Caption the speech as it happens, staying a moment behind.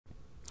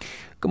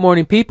Good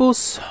morning,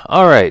 peoples.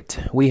 All right,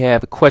 we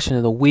have a question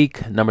of the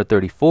week, number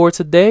 34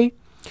 today.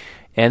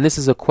 And this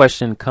is a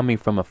question coming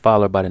from a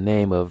follower by the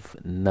name of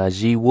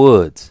Najee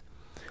Woods.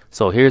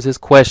 So here's his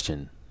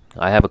question.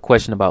 I have a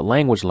question about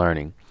language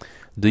learning.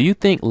 Do you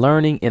think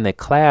learning in a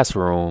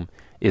classroom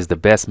is the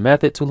best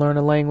method to learn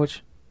a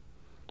language?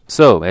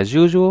 So, as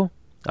usual,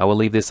 I will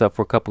leave this up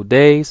for a couple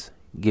days,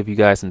 give you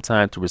guys some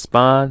time to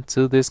respond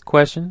to this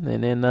question,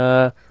 and then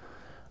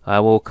I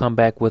will come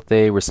back with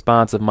a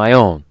response of my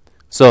own.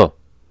 So,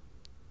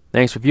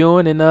 thanks for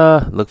viewing and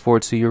look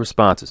forward to your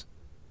responses.